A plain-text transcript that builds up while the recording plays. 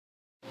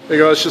Hey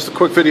guys, just a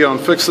quick video on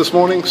fix this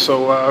morning.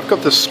 So I've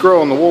got this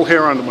screw on the wall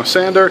here under my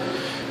sander.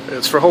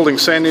 It's for holding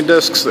sanding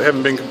discs that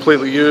haven't been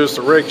completely used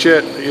or rigged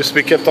yet. They used to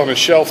be kept on a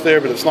shelf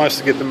there, but it's nice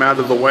to get them out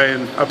of the way,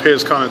 and up here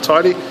is kind of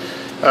tidy.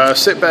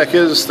 Setback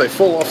is they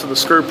fall off of the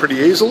screw pretty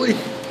easily,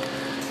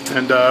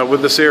 and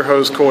with this air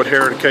hose cord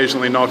here it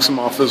occasionally knocks them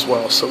off as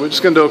well. So we're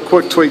just going to do a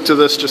quick tweak to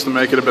this just to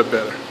make it a bit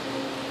better.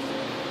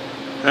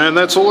 And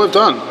that's all I've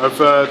done.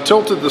 I've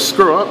tilted the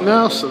screw up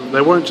now so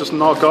they won't just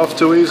knock off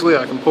too easily.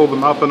 I can pull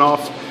them up and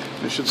off.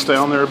 They should stay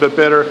on there a bit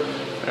better.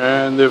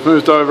 And they've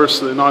moved over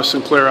so they're nice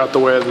and clear out the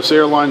way of this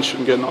air line,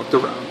 shouldn't get knocked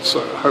around.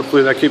 So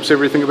hopefully that keeps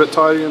everything a bit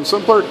tidier and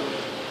simpler.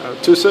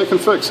 2-second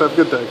fix. Have a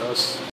good day, guys.